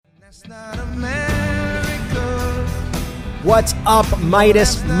What's up,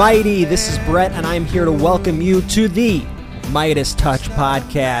 Midas Mighty? This is Brett, and I'm here to welcome you to the Midas Touch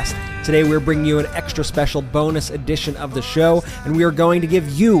Podcast. Today, we're bringing you an extra special bonus edition of the show, and we are going to give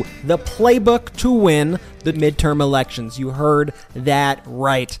you the playbook to win the midterm elections. You heard that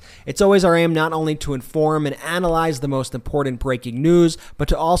right. It's always our aim not only to inform and analyze the most important breaking news, but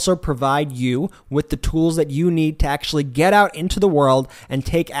to also provide you with the tools that you need to actually get out into the world and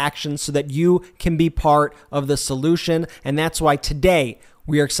take action so that you can be part of the solution. And that's why today,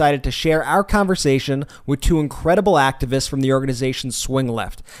 we are excited to share our conversation with two incredible activists from the organization Swing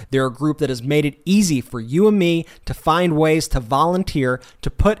Left. They're a group that has made it easy for you and me to find ways to volunteer, to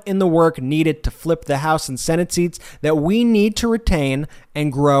put in the work needed to flip the House and Senate seats that we need to retain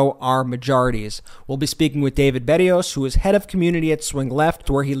and grow our majorities. We'll be speaking with David Berrios, who is head of community at Swing Left,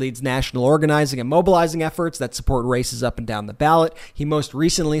 where he leads national organizing and mobilizing efforts that support races up and down the ballot. He most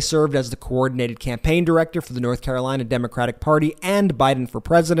recently served as the coordinated campaign director for the North Carolina Democratic Party and Biden for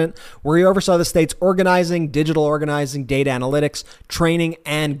president, where he oversaw the state's organizing, digital organizing, data analytics, training,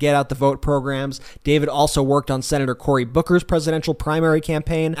 and get out the vote programs. David also worked on Senator Cory Booker's presidential primary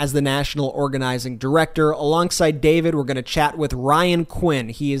campaign as the national organizing director. Alongside David, we're going to chat with Ryan Quinn.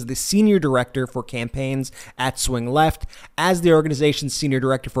 He is the senior director for campaigns at Swing Left. As the organization's senior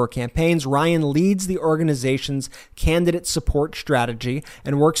director for campaigns, Ryan leads the organization's candidate support strategy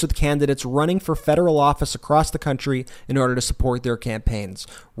and works with candidates running for federal office across the country in order to support their campaigns.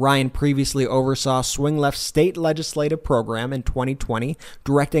 Ryan previously oversaw Swing Left's state legislative program in 2020,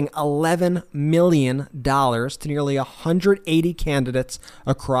 directing $11 million to nearly 180 candidates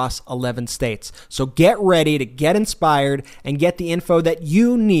across 11 states. So get ready to get inspired and get the info that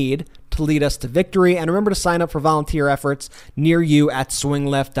you need to lead us to victory. And remember to sign up for volunteer efforts near you at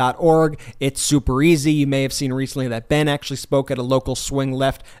swingleft.org. It's super easy. You may have seen recently that Ben actually spoke at a local Swing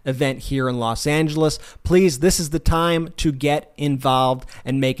Left event here in Los Angeles. Please, this is the time to get involved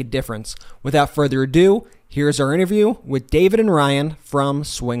and make a difference. Without further ado, here's our interview with David and Ryan from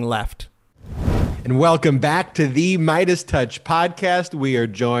Swing Left. And welcome back to the Midas Touch podcast. We are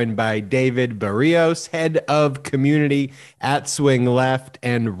joined by David Berrios, head of community at Swing Left,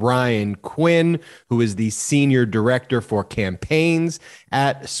 and Ryan Quinn, who is the senior director for campaigns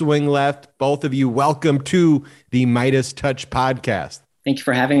at Swing Left. Both of you, welcome to the Midas Touch podcast. Thank you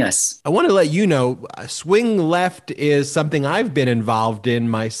for having us. I want to let you know, Swing Left is something I've been involved in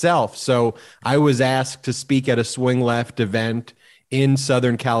myself. So I was asked to speak at a Swing Left event in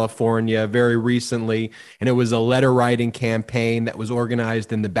Southern California very recently, and it was a letter writing campaign that was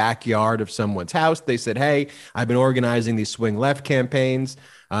organized in the backyard of someone's house. They said, hey, I've been organizing these Swing Left campaigns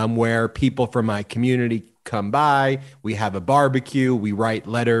where people from my community come by, we have a barbecue, we write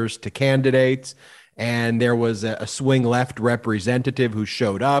letters to candidates. And there was a Swing Left representative who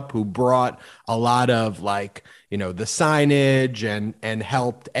showed up, who brought a lot of the signage and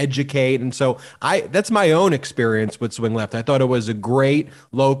helped educate. And so that's my own experience with Swing Left. I thought it was a great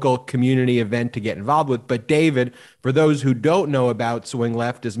local community event to get involved with. But David, for those who don't know about Swing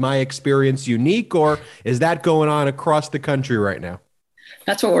Left, is my experience unique, or is that going on across the country right now?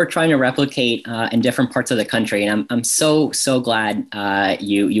 That's what we're trying to replicate in different parts of the country. And I'm so glad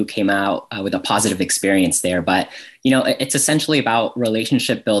you came out with a positive experience there. But, it's essentially about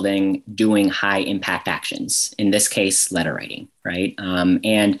relationship building, doing high impact actions, in this case, letter writing, right?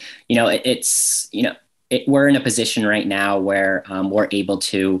 We're in a position right now where we're able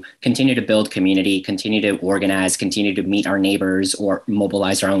to continue to build community, continue to organize, continue to meet our neighbors or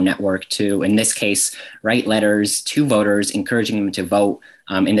mobilize our own network to, in this case, write letters to voters, encouraging them to vote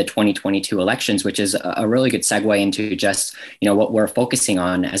in the 2022 elections, which is a really good segue into just, what we're focusing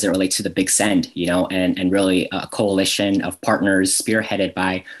on as it relates to the Big Send, and really a coalition of partners spearheaded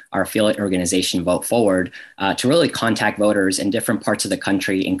by our affiliate organization, Vote Forward, to really contact voters in different parts of the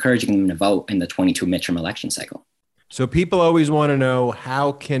country, encouraging them to vote in the 22 midterm election cycle. So people always want to know,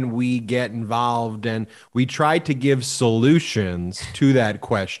 how can we get involved? And we try to give solutions to that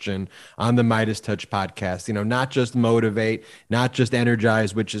question on the Midas Touch podcast, not just motivate, not just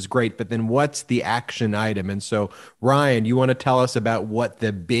energize, which is great, but then what's the action item? And so Ryan, you want to tell us about what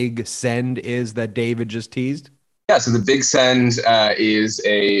the Big Send is that David just teased? Yeah, so the Big Send is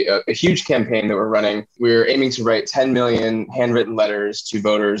a huge campaign that we're running. We're aiming to write 10 million handwritten letters to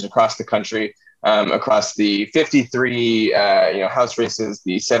voters across the country, across the 53 House races,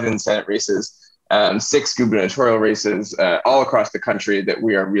 the 7 Senate races, 6 gubernatorial races, all across the country that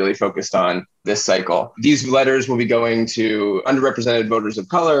we are really focused on this cycle. These letters will be going to underrepresented voters of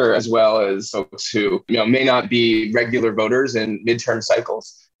color, as well as folks who may not be regular voters in midterm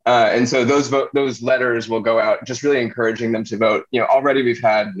cycles. And so those letters will go out, just really encouraging them to vote. Already we've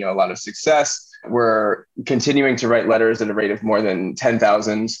had a lot of success. We're continuing to write letters at a rate of more than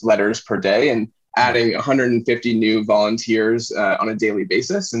 10,000 letters per day, and adding 150 new volunteers on a daily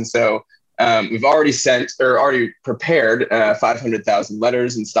basis. And so we've already prepared 500,000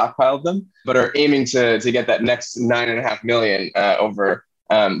 letters and stockpiled them, but are aiming to get that next 9.5 million over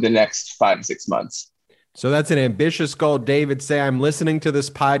the next 5 to 6 months. So that's an ambitious goal. David, say, I'm listening to this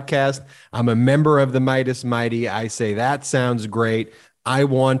podcast. I'm a member of the Midas Mighty. I say, that sounds great. I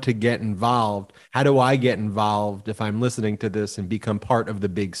want to get involved. How do I get involved if I'm listening to this and become part of the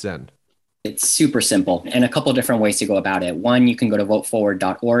Big Send? It's super simple, and a couple different ways to go about it. One, you can go to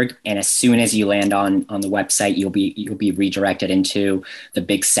voteforward.org, and as soon as you land on the website, you'll be redirected into the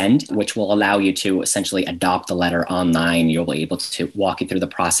Big Send, which will allow you to essentially adopt the letter online. You'll be able to walk you through the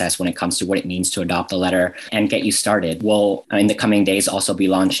process when it comes to what it means to adopt the letter and get you started. We'll, in the coming days, also be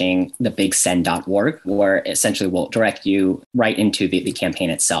launching the bigsend.org, where essentially we'll direct you right into the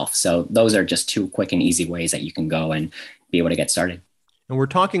campaign itself. So those are just two quick and easy ways that you can go and be able to get started. And we're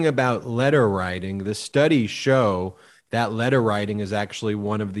talking about letter writing. The studies show that letter writing is actually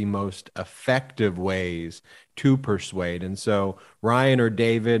one of the most effective ways to persuade. And so, Ryan or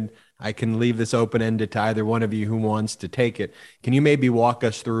David, I can leave this open-ended to either one of you who wants to take it. Can you maybe walk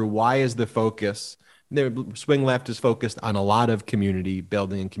us through why is the focus? The Swing Left is focused on a lot of community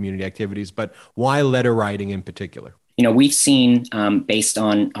building and community activities, but why letter writing in particular? We've seen, based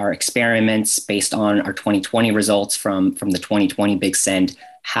on our experiments, based on our 2020 results from the 2020 Big Send,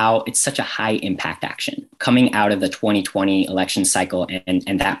 how it's such a high impact action. Coming out of the 2020 election cycle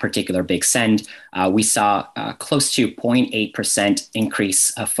and that particular Big Send, we saw close to 0.8%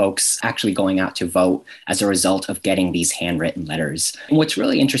 increase of folks actually going out to vote as a result of getting these handwritten letters. And what's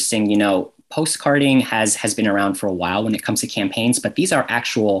really interesting, postcarding has been around for a while when it comes to campaigns, but these are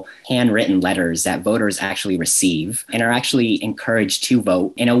actual handwritten letters that voters actually receive and are actually encouraged to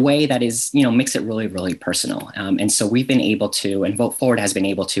vote in a way that is, makes it really, really personal. And so we've been able to, and Vote Forward has been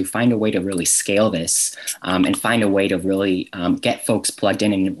able to find a way to really scale this and find a way to really get folks plugged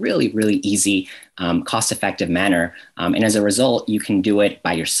in a really, really easy, cost-effective manner. And as a result, you can do it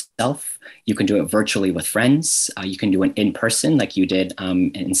by yourself. You can do it virtually with friends. You can do it in person like you did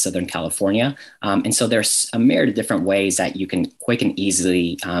in Southern California. And so there's a myriad of different ways that you can quick and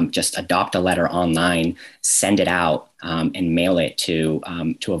easily just adopt a letter online, send it out, and mail it to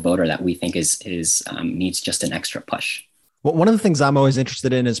a voter that we think needs just an extra push. Well, one of the things I'm always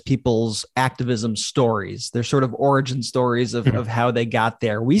interested in is people's activism stories, their sort of origin stories of how they got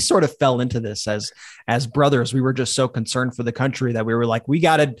there. We sort of fell into this as brothers. We were just so concerned for the country that we were like, we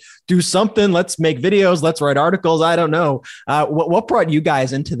got to do something. Let's make videos. Let's write articles. I don't know. What brought you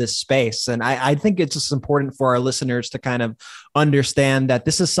guys into this space? And I think it's just important for our listeners to kind of understand that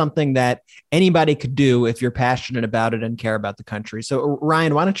this is something that anybody could do if you're passionate about it and care about the country. So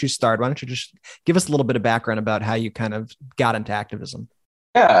Ryan, why don't you start? Why don't you just give us a little bit of background about how you kind of got into activism?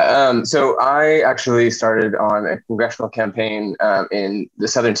 Yeah, so I actually started on a congressional campaign in the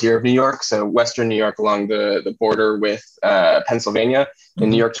southern tier of New York, so western New York along the border with Pennsylvania in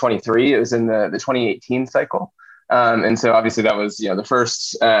New York 23. It was in the 2018 cycle. And so obviously that was, the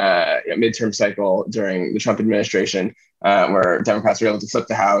first midterm cycle during the Trump administration where Democrats were able to flip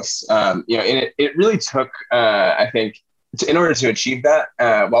the House. And it really took, I think, in order to achieve that,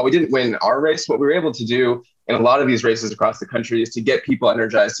 while we didn't win our race, what we were able to do in a lot of these races across the country is to get people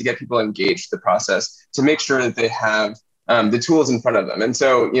energized, to get people engaged in the process, to make sure that they have the tools in front of them. And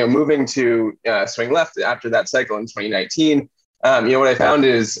so, moving to Swing Left after that cycle in 2019, what I found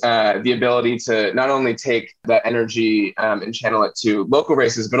is the ability to not only take that energy and channel it to local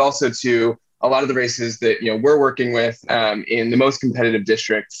races, but also to a lot of the races that we're working with in the most competitive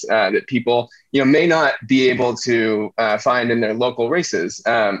districts that people may not be able to find in their local races,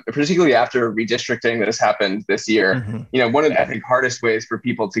 particularly after redistricting that has happened this year. One of the, I think, hardest ways for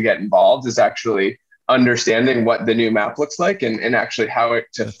people to get involved is actually understanding what the new map looks like and actually how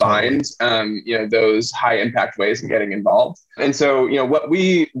to find those high impact ways of getting involved. And so what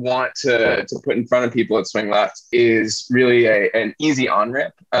we want to put in front of people at Swing Left is really an easy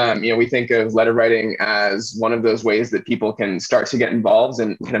on-ramp. We think of letter writing as one of those ways that people can start to get involved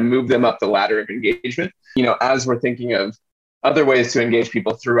and kind of move them up the ladder of engagement. As we're thinking of other ways to engage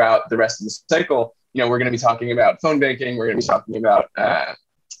people throughout the rest of the cycle, we're going to be talking about phone banking. We're going to be talking about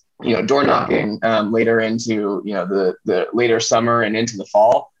door knocking later into, the later summer and into the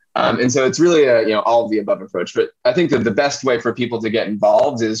fall. And so it's really all of the above approach. But I think that the best way for people to get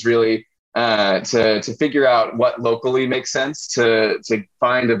involved is really to figure out what locally makes sense, to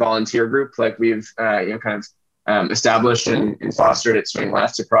find a volunteer group like we've kind of established and fostered at Swing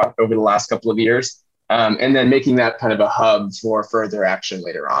Left across over the last couple of years. And then making that kind of a hub for further action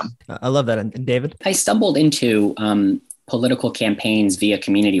later on. I love that. And David? I stumbled into political campaigns via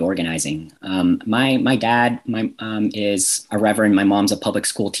community organizing. My dad is a reverend. My mom's a public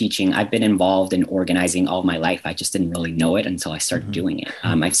school teaching. I've been involved in organizing all my life. I just didn't really know it until I started doing it.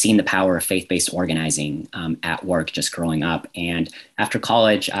 I've seen the power of faith-based organizing at work just growing up. And after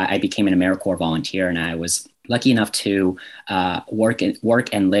college, I became an AmeriCorps volunteer, and I was lucky enough to work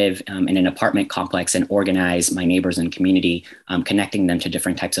and live in an apartment complex and organize my neighbors and community, connecting them to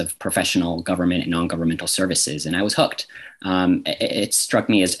different types of professional, government, and non-governmental services. And I was hooked. It struck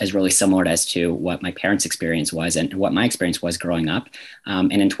me as really similar as to what my parents' experience was and what my experience was growing up.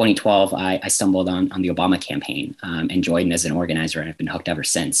 And in 2012, I stumbled on the Obama campaign and joined as an organizer, and I've been hooked ever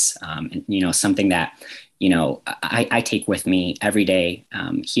since. And, something that, I take with me every day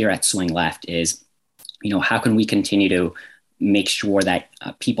here at Swing Left is, how can we continue to make sure that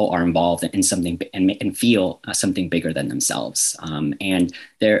people are involved in something and feel something bigger than themselves? And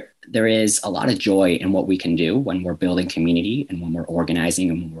there is a lot of joy in what we can do when we're building community and when we're organizing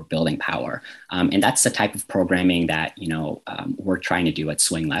and when we're building power. And that's the type of programming that, we're trying to do at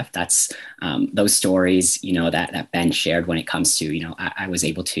Swing Left. That's those stories, that Ben shared when it comes to, I was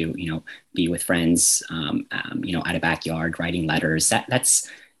able to, be with friends, at a backyard writing letters.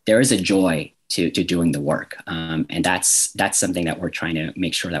 There is a joy to doing the work. And that's something that we're trying to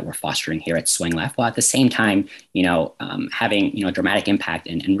make sure that we're fostering here at Swing Left, while at the same time, having, dramatic impact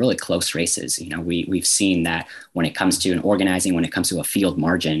in really close races. We've seen that when it comes to an organizing, when it comes to a field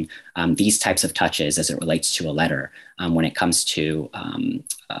margin, these types of touches as it relates to a letter, when it comes to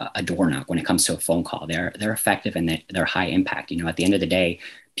a door knock, when it comes to a phone call, they're effective and they're high impact. At the end of the day,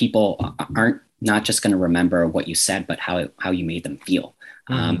 people aren't not just going to remember what you said, but how you made them feel.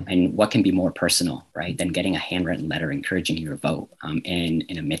 And what can be more personal, right, than getting a handwritten letter encouraging you to vote in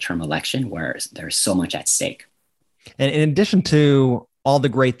a midterm election where there's so much at stake. And in addition to all the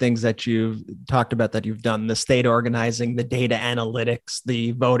great things that you've talked about that you've done, the state organizing, the data analytics,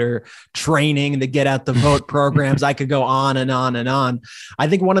 the voter training, the get out the vote programs, I could go on and on and on. I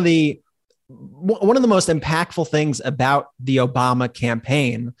think one of the most impactful things about the Obama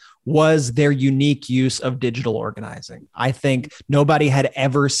campaign was their unique use of digital organizing. I think nobody had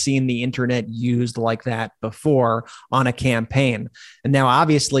ever seen the internet used like that before on a campaign. And now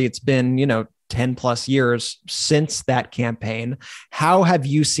obviously it's been, 10 plus years since that campaign. How have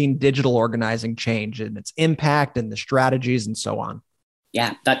you seen digital organizing change and its impact and the strategies and so on?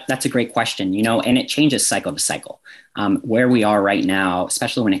 Yeah, that's a great question, and it changes cycle to cycle. Where we are right now,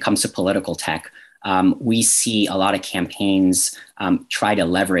 especially when it comes to political tech, we see a lot of campaigns try to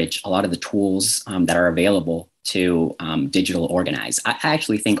leverage a lot of the tools that are available to digital organize. I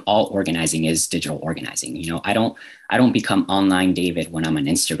actually think all organizing is digital organizing. I don't become online David when I'm on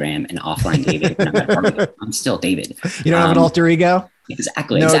Instagram and offline David when I'm at Berrios. I'm still David. You don't have an alter ego?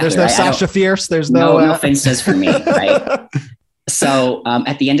 Exactly. No, exactly, there's no right? Sasha Fierce. There's no offenses for me, right? So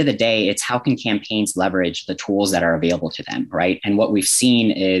at the end of the day, it's how can campaigns leverage the tools that are available to them, right? And what we've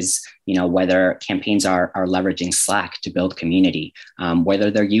seen is, whether campaigns are leveraging Slack to build community, whether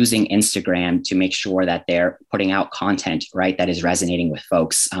they're using Instagram to make sure that they're putting out content, right, that is resonating with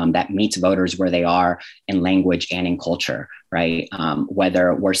folks, that meets voters where they are in language and in culture, right?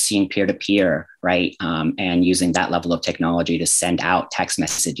 Whether we're seeing peer-to-peer, right, and using that level of technology to send out text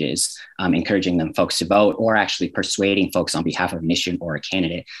messages, encouraging them folks to vote, or actually persuading folks on behalf of an issue or a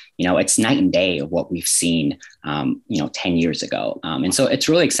candidate. It's night and day of what we've seen, 10 years ago. And so it's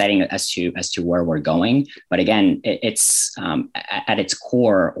really exciting as to where we're going. But again, it's at its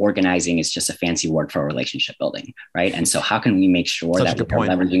core, organizing is just a fancy word for relationship building, right? And so how can we make sure that we're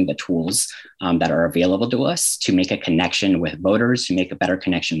leveraging the tools that are available to us to make a connection with voters, to make a better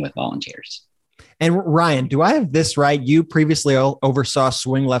connection with volunteers? And Ryan, do I have this right? You previously oversaw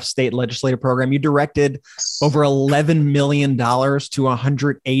Swing Left state legislative program. You directed over $11 million to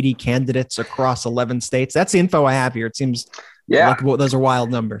 180 candidates across 11 states. That's the info I have here. It seems like those are wild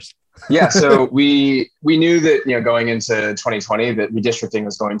numbers. Yeah. So we knew that, going into 2020, that redistricting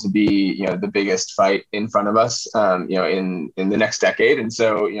was going to be, the biggest fight in front of us, in the next decade. And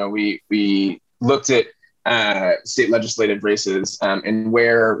so, we looked at state legislative races and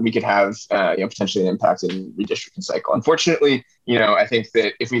where we could have potentially an impact in redistricting cycle. Unfortunately, I think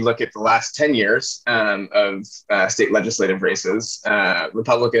that if we look at the last 10 years of state legislative races,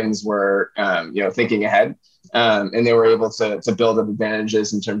 Republicans were thinking ahead, and they were able to build up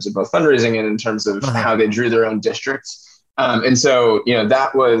advantages in terms of both fundraising and in terms of how they drew their own districts. And so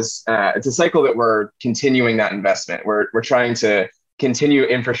that was it's a cycle that we're continuing that investment. We're trying to continue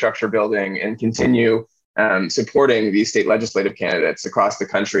infrastructure building and continue supporting these state legislative candidates across the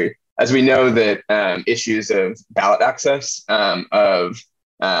country, as we know that issues of ballot access, of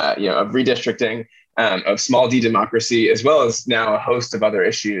redistricting, of small d democracy, as well as now a host of other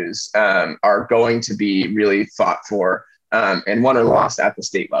issues, are going to be really fought for and won or lost at the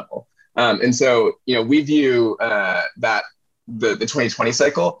state level. And so, we view that the 2020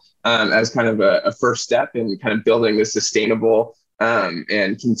 cycle as kind of a first step in kind of building this sustainable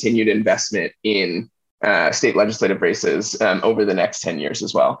and continued investment in state legislative races over the next 10 years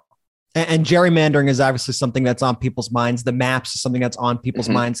as well. And gerrymandering is obviously something that's on people's minds. The maps is something that's on people's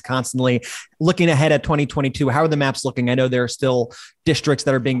minds constantly. Looking ahead at 2022, how are the maps looking? I know there are still districts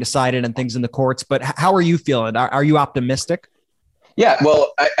that are being decided and things in the courts, but how are you feeling? Are you optimistic? Yeah,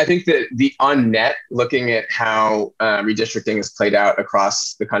 well, I think that on net, looking at how redistricting has played out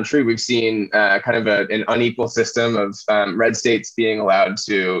across the country, we've seen kind of an unequal system of red states being allowed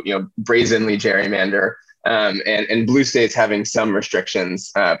to, brazenly gerrymander, and blue states having some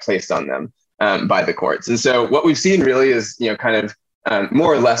restrictions placed on them by the courts. And so what we've seen really is, kind of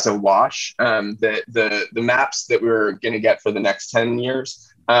more or less a wash. The maps that we're going to get for the next 10 years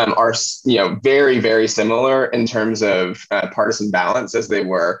are, very, very similar in terms of partisan balance as they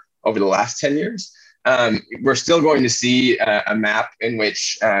were over the last 10 years. We're still going to see a map in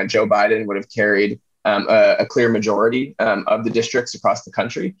which Joe Biden would have carried a clear majority of the districts across the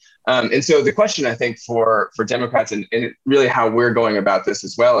country. And so the question, I think, for Democrats and really how we're going about this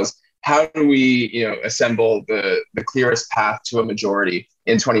as well is, how do we, assemble the clearest path to a majority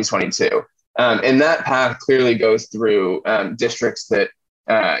in 2022? And that path clearly goes through districts that,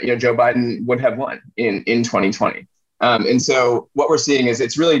 Joe Biden would have won in 2020. And so what we're seeing is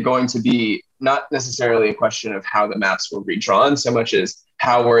it's really going to be not necessarily a question of how the maps were redrawn so much as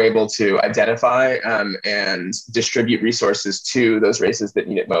how we're able to identify and distribute resources to those races that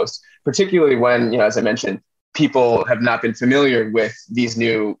need it most, particularly when, as I mentioned, people have not been familiar with these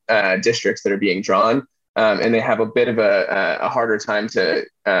new districts that are being drawn, and they have a bit of a harder time to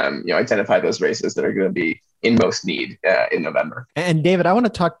identify those races that are going to be in most need in November. And David, I want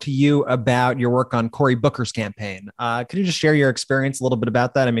to talk to you about your work on Cory Booker's campaign. Could you just share your experience a little bit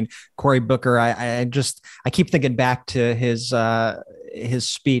about that? I mean, Cory Booker, I keep thinking back to his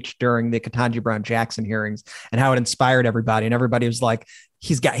speech during the Ketanji Brown Jackson hearings and how it inspired everybody. And everybody was like,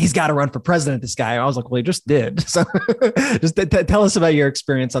 he's got to run for president, this guy. I was like, well, he just did. So just tell us about your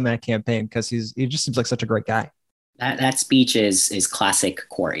experience on that campaign, because he just seems like such a great guy. That speech is classic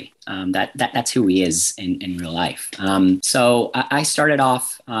Cory. That's who he is in real life. So I started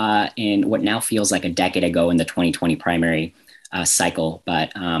off in what now feels like a decade ago in the 2020 primary cycle,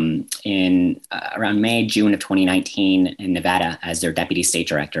 but in around May, June of 2019 in Nevada as their deputy state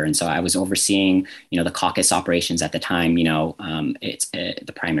director. And so I was overseeing, the caucus operations at the time.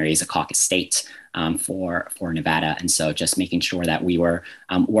 The primary is a caucus state for Nevada. And so just making sure that we were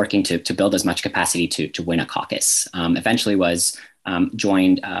working to build as much capacity to win a caucus. Eventually was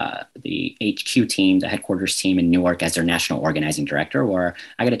joined the HQ team, the headquarters team in Newark as their national organizing director, where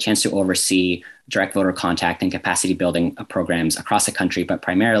I got a chance to oversee direct voter contact and capacity building programs across the country, but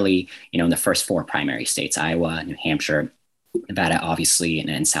primarily, in the first 4 primary states, Iowa, New Hampshire, Nevada, obviously,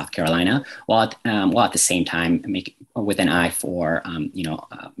 and South Carolina, while at the same time with an eye for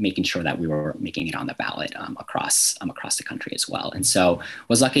making sure that we were making it on the ballot across the country as well. And so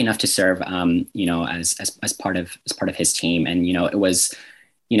was lucky enough to serve as part of his team. And it was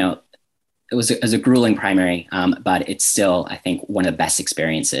a grueling primary, but it's still, I think, one of the best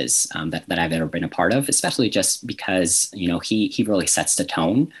experiences that I've ever been a part of, especially just because he really sets the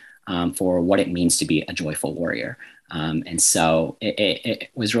tone for what it means to be a joyful warrior. And so it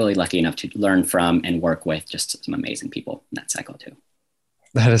was really lucky enough to learn from and work with just some amazing people in that cycle too.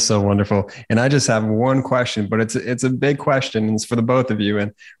 That is so wonderful. And I just have one question, but it's a big question. And it's for the both of you.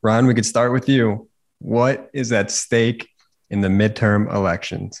 And Ron, we could start with you. What is at stake in the midterm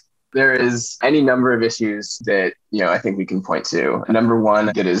elections? There is any number of issues that, I think we can point to. Number one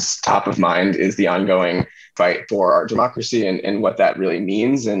that is top of mind is the ongoing fight for our democracy and what that really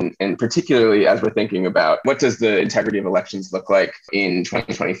means. And particularly as we're thinking about what does the integrity of elections look like in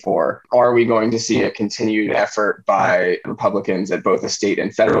 2024? Are we going to see a continued effort by Republicans at both the state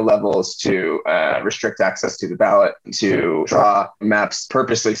and federal levels to restrict access to the ballot, to draw maps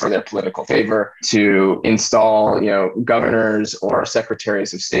purposely for their political favor, to install, governors or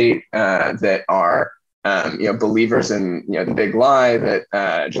secretaries of state that are believers in the big lie that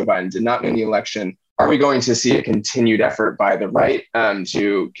Joe Biden did not win the election? Are we going to see a continued effort by the right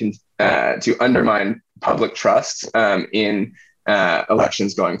to undermine public trust in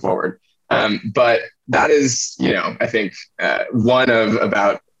elections going forward? But that is, I think one of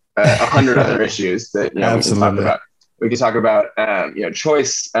about 100 other issues that we can talk about. We could talk about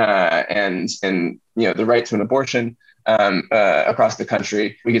choice and the right to an abortion across the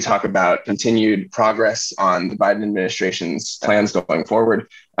country. We could talk about continued progress on the Biden administration's plans going forward,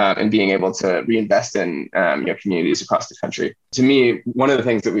 and being able to reinvest in communities across the country. To me, one of the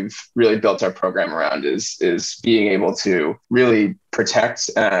things that we've really built our program around is being able to really protect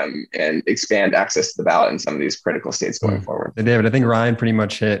and expand access to the ballot in some of these critical states going forward. So David, I think Ryan pretty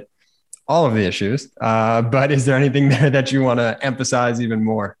much hit all of the issues, but is there anything there that you want to emphasize even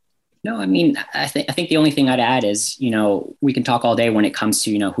more? No, I mean, I think the only thing I'd add is, we can talk all day when it comes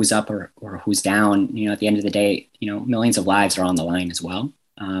to, who's up or who's down. At the end of the day, millions of lives are on the line as well.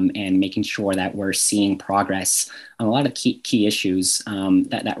 And making sure that we're seeing progress on a lot of key issues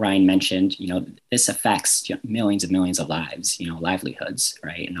that Ryan mentioned. This affects millions of lives, livelihoods,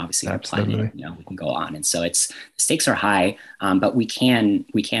 right? And obviously our planet, we can go on. And so the stakes are high, but we can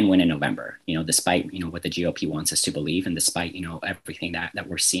win in November, despite, what the GOP wants us to believe. And despite, everything that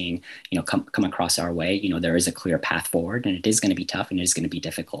we're seeing, come across our way, there is a clear path forward, and it is going to be tough and it is going to be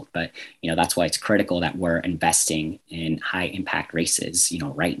difficult. But, that's why it's critical that we're investing in high impact races,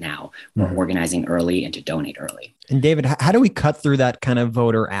 right now. We're organizing early and to donate early. And David, how do we cut through that kind of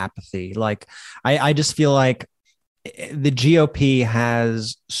voter apathy? Like, I just feel like the GOP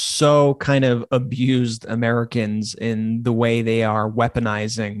has so kind of abused Americans in the way they are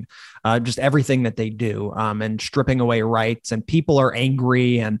weaponizing just everything that they do, and stripping away rights, and people are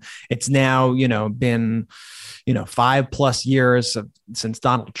angry. And it's now, been 5+ years since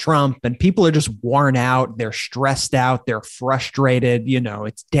Donald Trump, and people are just worn out. They're stressed out. They're frustrated.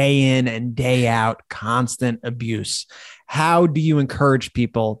 It's day in and day out, constant abuse. How do you encourage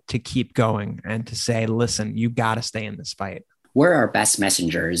people to keep going and to say, listen, you got to stay in this fight? We're our best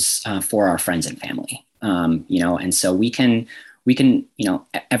messengers for our friends and family, and so we can,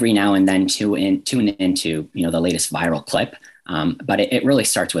 every now and then tune into, the latest viral clip. But it really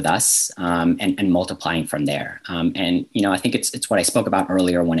starts with us, and multiplying from there. And I think it's what I spoke about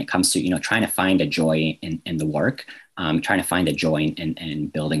earlier when it comes to, trying to find a joy in the work, trying to find a joy in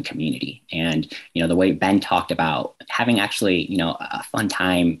building community. And, the way Ben talked about having actually, a fun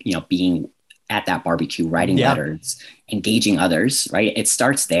time, being at that barbecue, writing letters, engaging others, right? It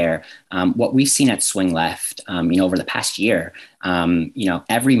starts there. What we've seen at Swing Left, over the past year,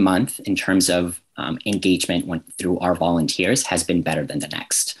 every month in terms of engagement through our volunteers has been better than the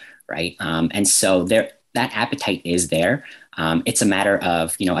next, right? And so that appetite is there. It's a matter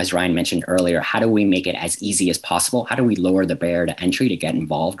of, as Ryan mentioned earlier, how do we make it as easy as possible? How do we lower the barrier to entry to get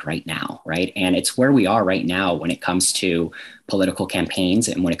involved right now, right? And it's where we are right now when it comes to political campaigns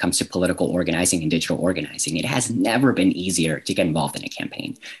and when it comes to political organizing and digital organizing. It has never been easier to get involved in a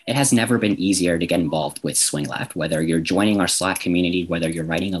campaign. It has never been easier to get involved with Swing Left, whether you're joining our Slack community, whether you're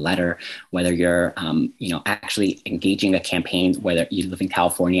writing a letter, whether you're, actually engaging a campaign, whether you live in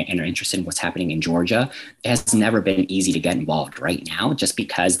California and are interested in what's happening in Georgia. It has never been easy to get involved right now, just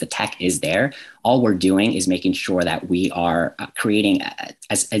because the tech is there. All we're doing is making sure that we are creating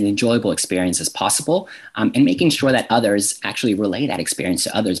as an enjoyable experience as possible, and making sure that others actually relay that experience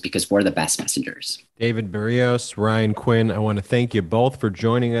to others, because we're the best messengers. David Berrios, Ryan Quinn, I want to thank you both for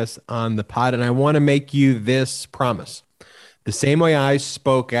joining us on the pod. And I want to make you this promise. The same way I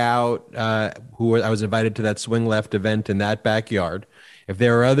spoke out, I was invited to that Swing Left event in that backyard. If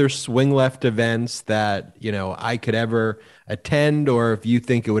there are other Swing Left events that, I could ever attend, or if you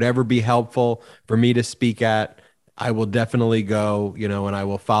think it would ever be helpful for me to speak at, I will definitely go, and I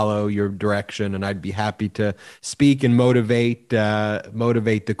will follow your direction, and I'd be happy to speak and motivate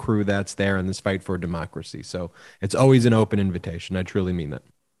the crew that's there in this fight for democracy. So it's always an open invitation. I truly mean that.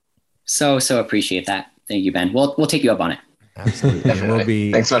 So appreciate that. Thank you, Ben. We'll take you up on it.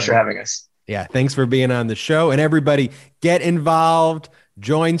 Absolutely. Thanks so much for having us. Yeah. Thanks for being on the show, and everybody get involved.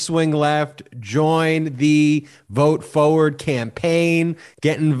 Join Swing Left, join the Vote Forward campaign,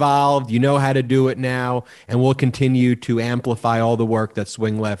 get involved. You know how to do it now, and we'll continue to amplify all the work that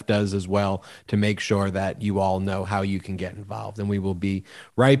Swing Left does as well to make sure that you all know how you can get involved. And we will be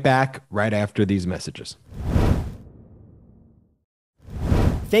right back right after these messages.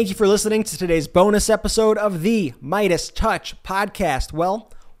 Thank you for listening to today's bonus episode of the Midas Touch podcast.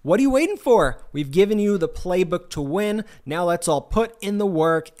 Well, what are you waiting for? We've given you the playbook to win. Now let's all put in the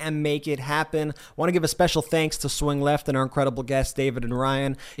work and make it happen. I want to give a special thanks to Swing Left and our incredible guests, David and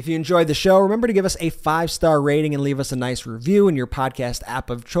Ryan. If you enjoyed the show, remember to give us a 5-star rating and leave us a nice review in your podcast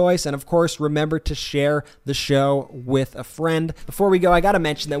app of choice. And of course, remember to share the show with a friend. Before we go, I got to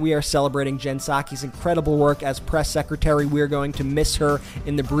mention that we are celebrating Jen Psaki's incredible work as press secretary. We are going to miss her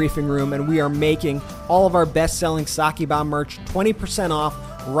in the briefing room, and we are making all of our best-selling Psaki Bomb merch 20% off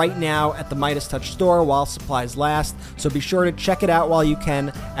right now at the Midas Touch store while supplies last. So be sure to check it out while you can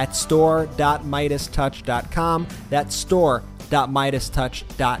at store.midastouch.com. That's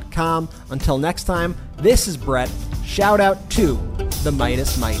store.midastouch.com. Until next time, this is Brett. Shout out to the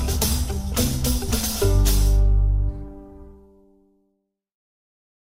Midas Mighty.